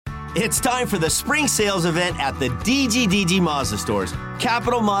It's time for the spring sales event at the DGDG Mazda stores.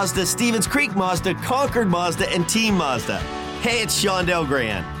 Capital Mazda, Stevens Creek Mazda, Concord Mazda, and Team Mazda. Hey, it's Shondell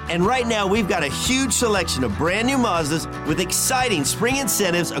Grand. And right now, we've got a huge selection of brand new Mazdas with exciting spring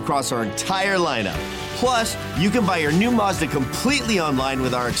incentives across our entire lineup. Plus, you can buy your new Mazda completely online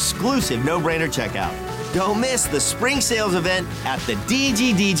with our exclusive no-brainer checkout. Don't miss the spring sales event at the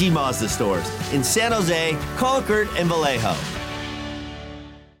DGDG Mazda stores in San Jose, Concord, and Vallejo.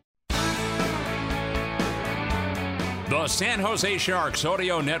 The San Jose Sharks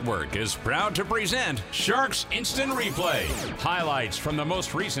Audio Network is proud to present Sharks Instant Replay. Highlights from the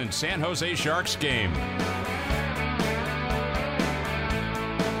most recent San Jose Sharks game.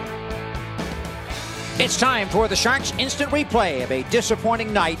 It's time for the Sharks Instant Replay of a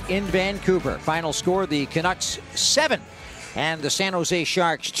disappointing night in Vancouver. Final score, the Canucks 7 and the San Jose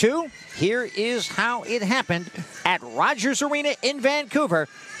Sharks 2. Here is how it happened at Rogers Arena in Vancouver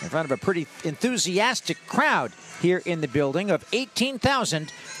in front of a pretty enthusiastic crowd here in the building of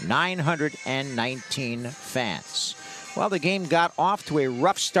 18,919 fans. Well, the game got off to a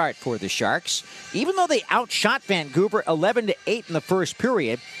rough start for the Sharks. Even though they outshot Vancouver 11-8 in the first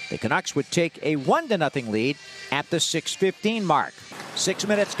period, the Canucks would take a 1-0 lead at the 6:15 mark. 6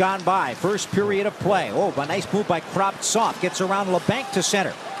 minutes gone by. First period of play. Oh, a nice move by Kravtsov. Gets around LeBanc to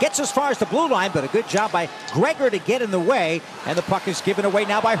center. Gets as far as the blue line, but a good job by Gregor to get in the way. And the puck is given away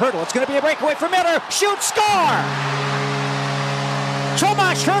now by Hertl. It's going to be a breakaway for Miller. Shoot, score!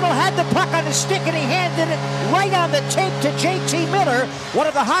 Tomas Hertl had the puck on his stick and he handed it right on the tape to JT Miller, one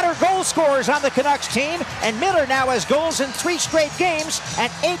of the hotter goal scorers on the Canucks team. And Miller now has goals in 3 straight games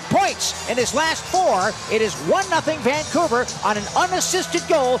and 8 points in his last 4. It is 1-0 Vancouver on an unassisted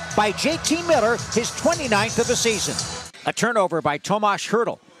goal by JT Miller, his 29th of the season. A turnover by Tomas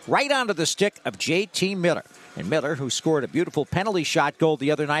Hertl right onto the stick of JT Miller. And Miller, who scored a beautiful penalty shot goal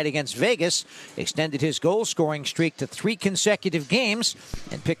the other night against Vegas, extended his goal-scoring streak to 3 consecutive games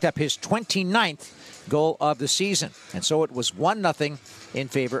and picked up his 29th goal of the season. And so it was 1-0 in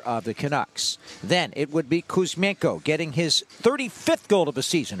favor of the Canucks. Then it would be Kuzmenko getting his 35th goal of the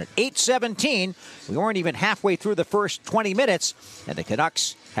season at 8:17. We weren't even halfway through the first 20 minutes, and the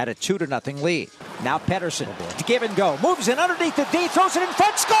Canucks had a 2-0 lead. Now Pettersson to give and go. Moves in underneath the D, throws it in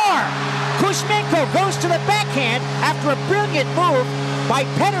front, score! Kuzmenko goes to the backhand after a brilliant move by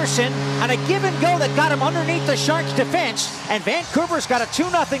Pettersson on a give and go that got him underneath the Sharks' defense, and Vancouver's got a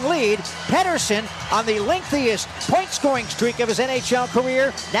 2-0 lead. Pettersson, on the lengthiest point-scoring streak of his NHL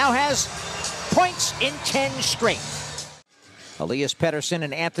career, now has points in 10 straight. Elias Pettersson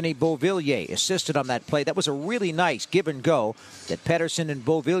and Anthony Beauvillier assisted on that play. That was a really nice give and go that Pettersson and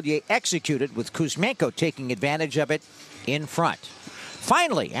Beauvillier executed, with Kuzmenko taking advantage of it in front.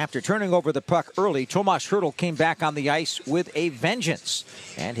 Finally, after turning over the puck early, Tomas Hertl came back on the ice with a vengeance.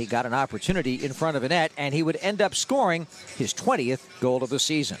 And he got an opportunity in front of the net, and he would end up scoring his 20th goal of the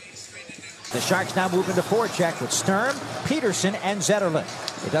season. The Sharks now move into forecheck with Sturm, Peterson, and Zetterlund.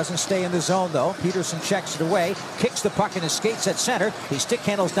 It doesn't stay in the zone, though. Peterson checks it away, kicks the puck in his skates at center. He stick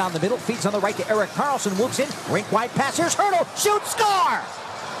handles down the middle, feeds on the right to Erik Karlsson, moves in, rink-wide pass. Here's Hertl, shoot, score!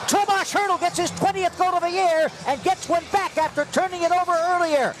 Tomas Hertl gets his 20th goal of the year and gets one back after turning it over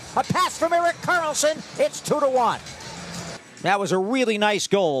earlier. A pass from Erik Karlsson. It's 2-1. That was a really nice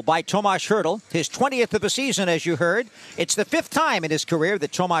goal by Tomas Hertl, his 20th of the season, as you heard. It's the 5th time in his career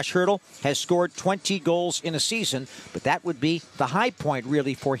that Tomas Hertl has scored 20 goals in a season, but that would be the high point,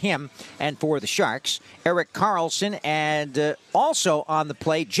 really, for him and for the Sharks. Erik Karlsson, and also on the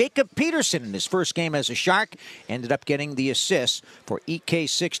play, Jacob Peterson, in his first game as a Shark, ended up getting the assist for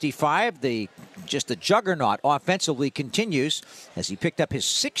EK65. Just the juggernaut offensively continues as he picked up his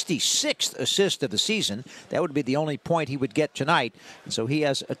 66th assist of the season. That would be the only point he would get tonight. And so he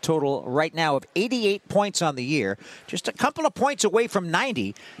has a total right now of 88 points on the year, just a couple of points away from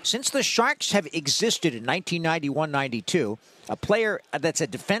 90. Since the Sharks have existed in 1991-92, a player that's a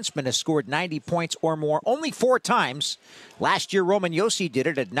defenseman has scored 90 points or more only 4 times. Last year, Roman Josi did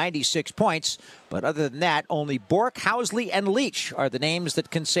it at 96 points. But other than that, only Bork, Housley, and Leach are the names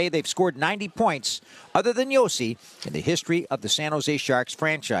that can say they've scored 90 points, other than Josi, in the history of the San Jose Sharks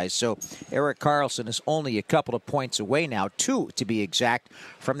franchise. So Erik Karlsson is only a couple of points away now, 2 to be exact,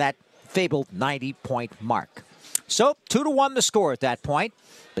 from that fabled 90-point mark. So 2-1 the score at that point.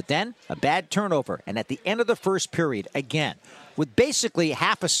 But then a bad turnover. And at the end of the first period, again, with basically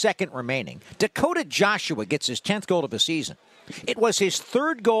half a second remaining, Dakota Joshua gets his 10th goal of the season. It was his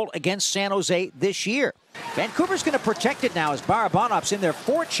 3rd goal against San Jose this year. Vancouver's going to protect it now as Barabanov's in there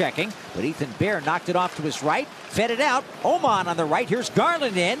forechecking, but Ethan Bear knocked it off to his right, fed it out. Oman on the right. Here's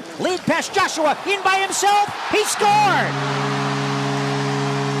Garland in. Lead past Joshua. In by himself. He scored!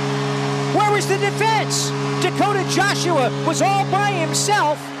 was the defense. Dakota Joshua was all by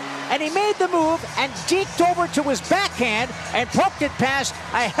himself, and he made the move and deked over to his backhand and poked it past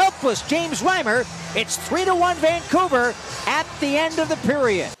a helpless James Reimer. It's 3-1 Vancouver at the end of the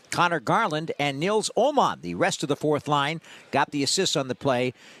period. Connor Garland and Nils Åman, the rest of the fourth line, got the assists on the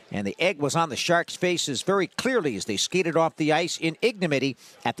play, and the egg was on the Sharks' faces very clearly as they skated off the ice in ignominy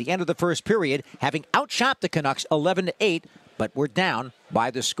at the end of the first period, having outshot the Canucks 11-8, but were down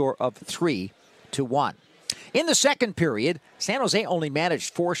by the score of 3-1. In the second period, San Jose only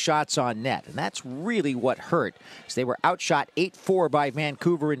managed 4 shots on net, and that's really what hurt, as they were outshot 8-4 by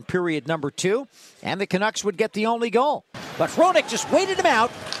Vancouver in period number 2, and the Canucks would get the only goal. But Hronek just waited him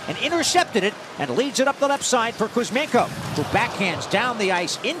out and intercepted it and leads it up the left side for Kuzmenko, who backhands down the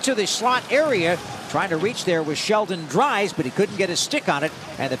ice into the slot area. Trying to reach there was Sheldon Dries, but he couldn't get his stick on it,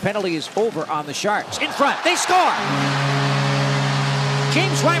 and the penalty is over on the Sharks. In front, they score!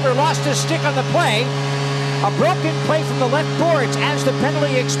 James Reimer lost his stick on the play. A broken play from the left boards as the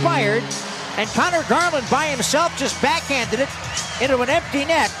penalty expired, and Connor Garland by himself just backhanded it into an empty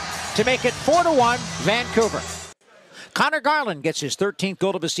net to make it 4-1 Vancouver. Connor Garland gets his 13th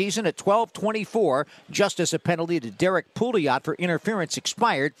goal of the season at 12:24, just as a penalty to Derek Pouliot for interference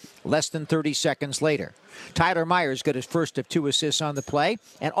expired less than 30 seconds later. Tyler Myers got his first of 2 assists on the play,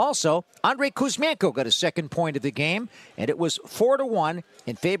 and also Andrei Kuzmenko got his second point of the game, and it was 4-1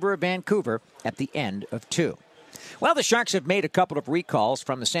 in favor of Vancouver at the end of 2. Well, the Sharks have made a couple of recalls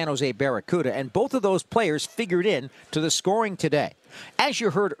from the San Jose Barracuda, and both of those players figured in to the scoring today. As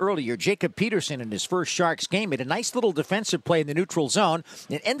you heard earlier, Jacob Peterson in his first Sharks game made a nice little defensive play in the neutral zone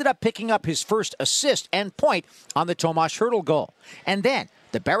and ended up picking up his first assist and point on the Tomas Hertl goal. And then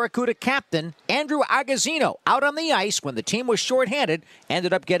the Barracuda captain, Andrew Agozzino, out on the ice when the team was shorthanded,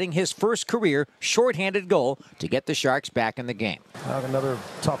 ended up getting his first career shorthanded goal to get the Sharks back in the game. Another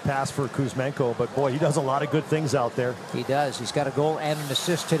tough pass for Kuzmenko, but boy, he does a lot of good things out there. He does. He's got a goal and an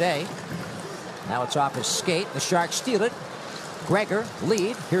assist today. Now it's off his skate. The Sharks steal it. Gregor,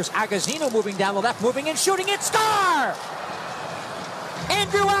 lead. Here's Agozzino moving down the left, moving and shooting it. Score!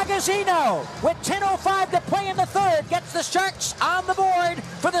 Andrew Agozzino, with 10:05 to play in the third, gets the Sharks on the board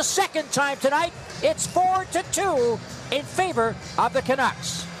for the second time tonight. It's 4-2 in favor of the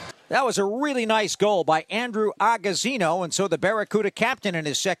Canucks. That was a really nice goal by Andrew Agozzino, and so the Barracuda captain in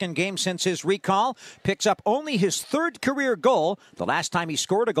his second game since his recall picks up only his third career goal. The last time he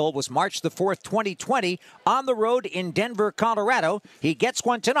scored a goal was March the 4th, 2020, on the road in Denver, Colorado. He gets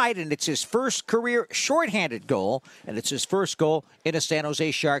one tonight, and it's his first career shorthanded goal, and it's his first goal in a San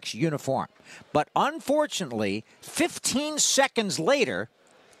Jose Sharks uniform. But unfortunately, 15 seconds later,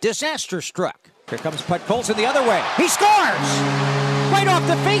 disaster struck. Here comes Podkolzin the other way. He scores! Right off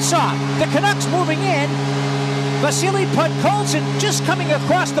the faceoff. The Canucks moving in. Vasily Podkolzin just coming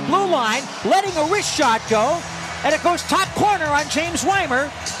across the blue line, letting a wrist shot go, and it goes top corner on James Reimer.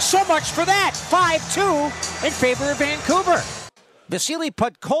 So much for that. 5-2 in favor of Vancouver. Vasily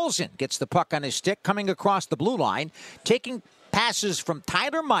Podkolzin gets the puck on his stick, coming across the blue line, taking passes from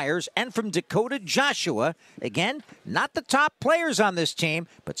Tyler Myers and from Dakota Joshua. Again, not the top players on this team,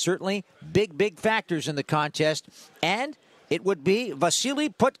 but certainly big factors in the contest. And it would be Vasily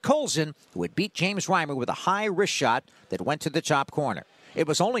Podkolzin who would beat James Reimer with a high wrist shot that went to the top corner. It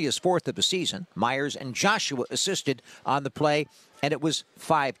was only his 4th of the season. Myers and Joshua assisted on the play, and it was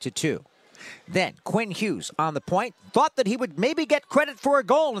 5-2. Then Quinn Hughes on the point, thought that he would maybe get credit for a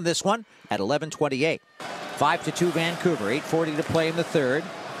goal in this one at 11:28. 5-2 Vancouver, 8:40 to play in the third.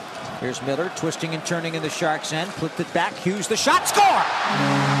 Here's Miller twisting and turning in the Sharks' end, flipped it back, Hughes the shot, score!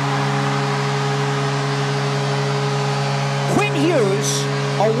 Quinn Hughes,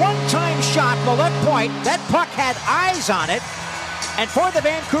 a one-time shot from the left point. That puck had eyes on it. And for the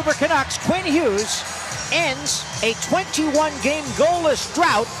Vancouver Canucks, Quinn Hughes ends a 21-game goalless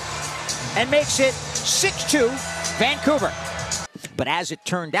drought and makes it 6-2 Vancouver. But as it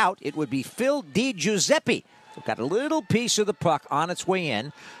turned out, it would be Phil DiGiuseppe who got a little piece of the puck on its way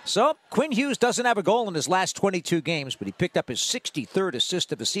in. So Quinn Hughes doesn't have a goal in his last 22 games, but he picked up his 63rd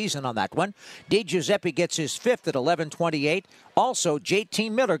assist of the season on that one. DiGiuseppe gets his 5th at 11:28. Also, JT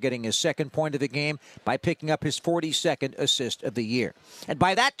Miller getting his second point of the game by picking up his 42nd assist of the year. And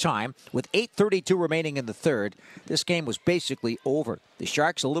by that time, with 8:32 remaining in the third, this game was basically over. The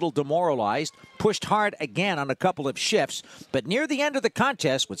Sharks, a little demoralized, pushed hard again on a couple of shifts, but near the end of the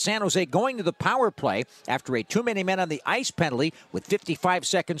contest, with San Jose going to the power play after a too many men on the ice penalty with 55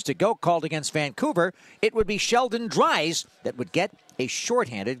 seconds to go called against Vancouver, it would be Sheldon Dries that would get a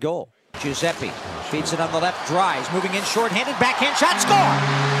shorthanded goal. Giuseppe feeds it on the left. Dries moving in shorthanded, backhand shot, score!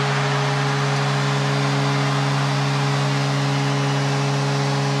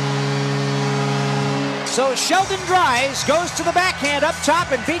 So Sheldon Dries goes to the backhand up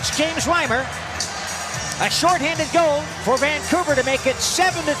top and beats James Reimer. A shorthanded goal for Vancouver to make it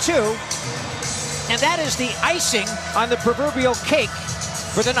 7-2. And that is the icing on the proverbial cake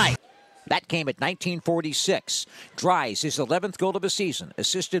for the night. That came at 1946. Dries, his 11th goal of the season,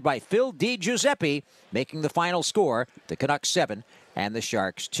 assisted by Phil DiGiuseppe, making the final score, the Canucks 7 and the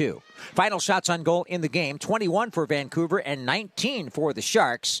Sharks 2. Final shots on goal in the game, 21 for Vancouver and 19 for the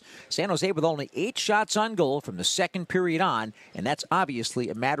Sharks. San Jose with only 8 shots on goal from the second period on, and that's obviously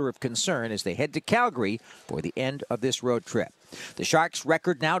a matter of concern as they head to Calgary for the end of this road trip. The Sharks'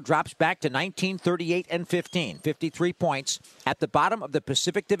 record now drops back to 19-38-15, 53 points at the bottom of the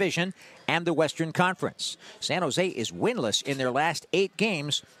Pacific Division and the Western Conference. San Jose is winless in their last 8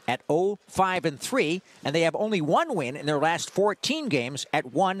 games at 0-5-3, and they have only 1 win in their last 14 games at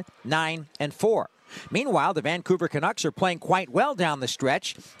 1-9-4. Meanwhile, the Vancouver Canucks are playing quite well down the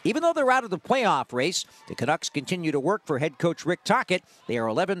stretch. Even though they're out of the playoff race, the Canucks continue to work for head coach Rick Tocchet. They are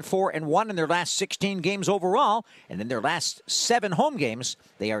 11-4-1 in their last 16 games overall, and in their last 7 home games,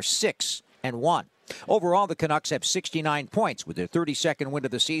 they are 6-1. Overall, the Canucks have 69 points with their 32nd win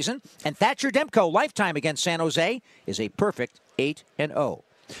of the season, and Thatcher Demko lifetime against San Jose is a perfect 8-0.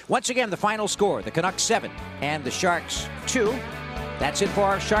 Once again, the final score, the Canucks 7 and the Sharks 2. That's it for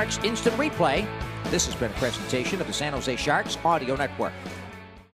our Sharks Instant Replay. This has been a presentation of the San Jose Sharks Audio Network.